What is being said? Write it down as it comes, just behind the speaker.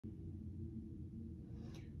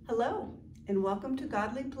Hello, and welcome to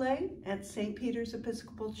Godly Play at St. Peter's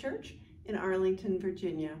Episcopal Church in Arlington,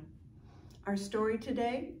 Virginia. Our story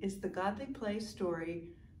today is the Godly Play story,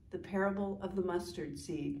 The Parable of the Mustard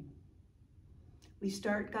Seed. We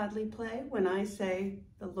start Godly Play when I say,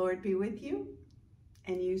 "The Lord be with you,"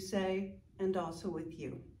 and you say, "and also with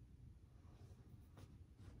you."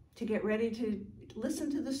 To get ready to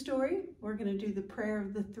listen to the story, we're going to do the prayer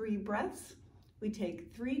of the 3 breaths. We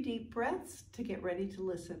take 3 deep breaths to get ready to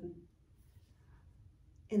listen.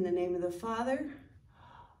 In the name of the Father,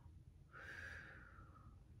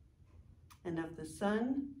 and of the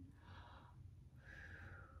Son,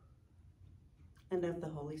 and of the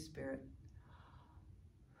Holy Spirit.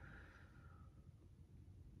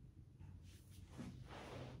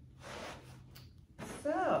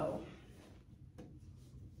 So,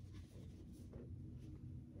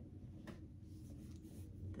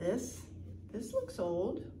 this looks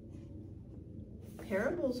old.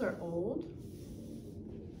 Parables are old.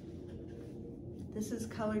 This is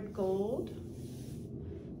colored gold.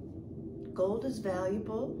 Gold is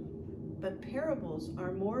valuable, but parables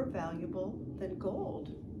are more valuable than gold.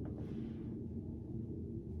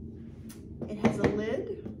 It has a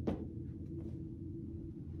lid.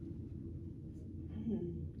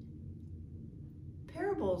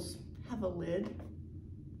 Parables have a lid.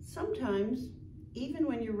 Sometimes, even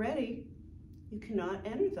when you're ready, you cannot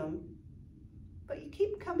enter them, but you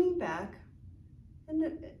keep coming back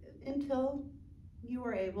until you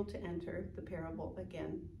are able to enter the parable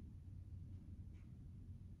again.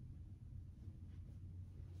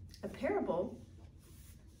 A parable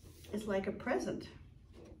is like a present.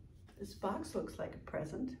 This box looks like a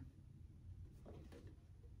present.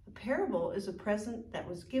 A parable is a present that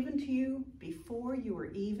was given to you before you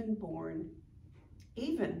were even born,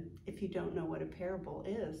 even if you don't know what a parable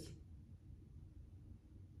is.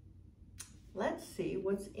 Let's see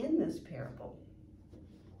what's in this parable.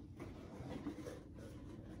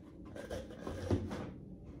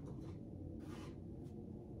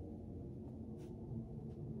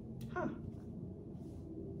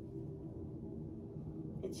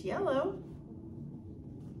 It's yellow,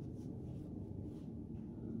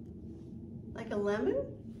 like a lemon,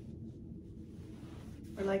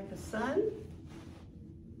 or like the sun.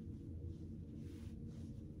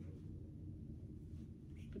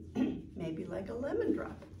 Maybe like a lemon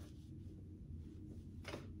drop.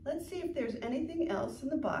 Let's see if there's anything else in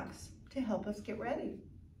the box to help us get ready.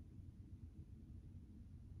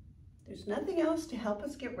 There's nothing else to help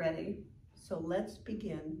us get ready, so let's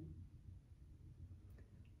begin.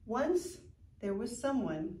 Once there was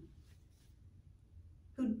someone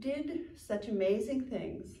who did such amazing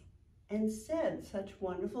things and said such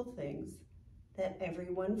wonderful things that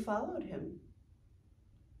everyone followed him.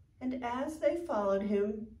 And as they followed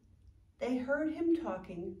him, they heard him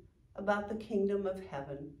talking about the kingdom of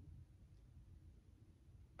heaven.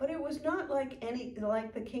 But it was not like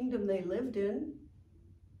the kingdom they lived in,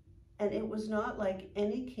 and it was not like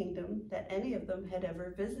any kingdom that any of them had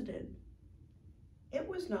ever visited. It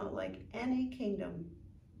was not like any kingdom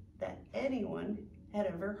that anyone had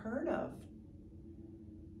ever heard of.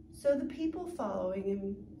 So the people following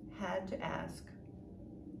him had to ask,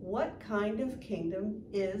 what kind of kingdom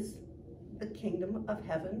is the kingdom of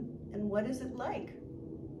heaven, and what is it like?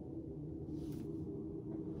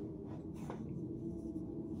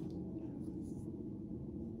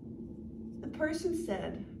 The person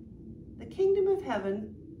said, the kingdom of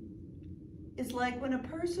heaven is like when a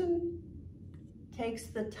person takes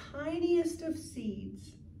the tiniest of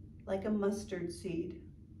seeds, like a mustard seed.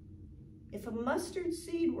 If a mustard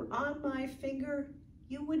seed were on my finger,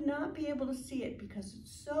 you would not be able to see it because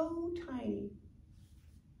it's so tiny.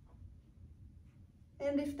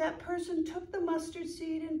 And if that person took the mustard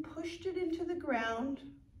seed and pushed it into the ground,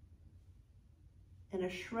 and a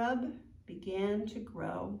shrub began to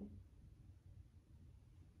grow,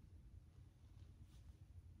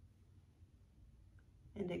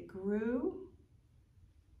 and it grew,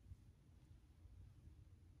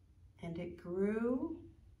 and it grew,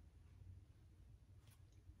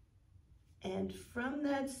 and from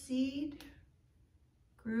that seed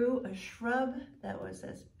grew a shrub that was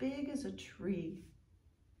as big as a tree.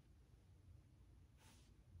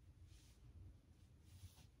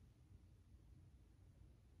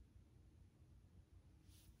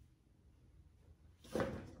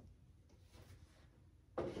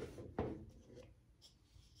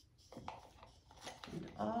 And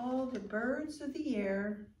all the birds of the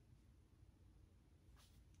air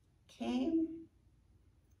came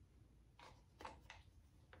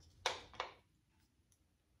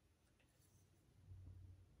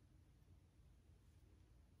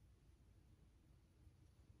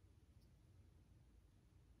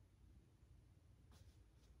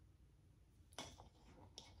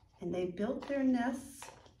and they built their nests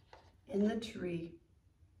in the tree.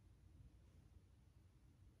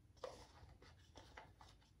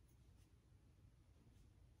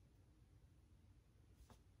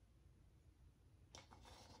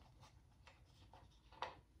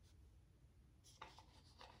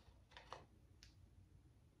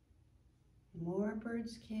 More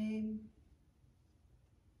birds came.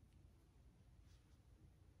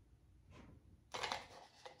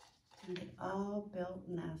 And they all built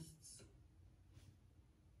nests.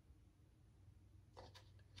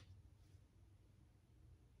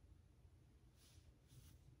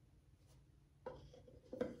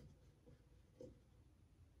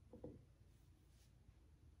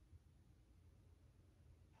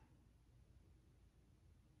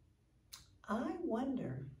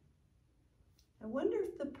 I wonder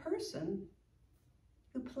if the person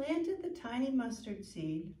who planted the tiny mustard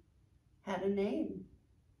seed had a name.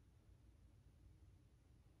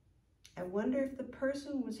 I wonder if the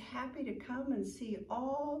person was happy to come and see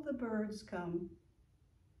all the birds come.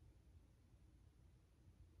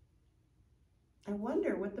 I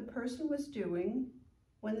wonder what the person was doing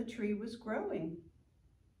when the tree was growing.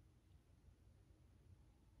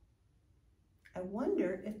 I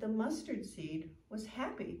wonder if the mustard seed was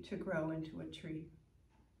happy to grow into a tree.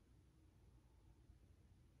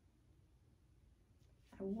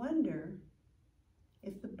 I wonder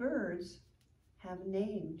if the birds have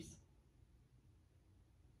names.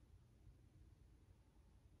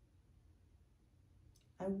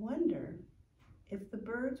 I wonder if the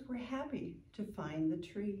birds were happy to find the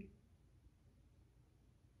tree.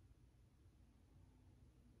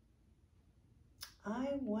 I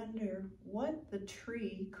wonder what the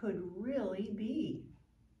tree could really be.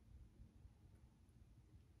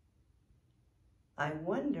 I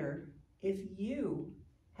wonder if you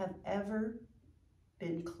have ever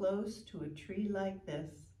been close to a tree like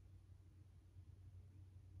this.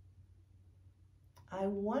 I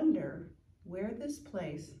wonder where this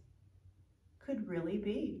place could really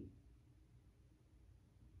be.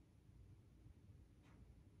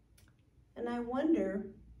 And I wonder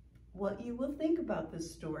what you will think about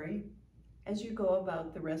this story as you go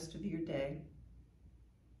about the rest of your day.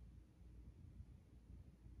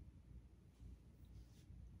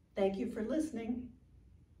 Thank you for listening.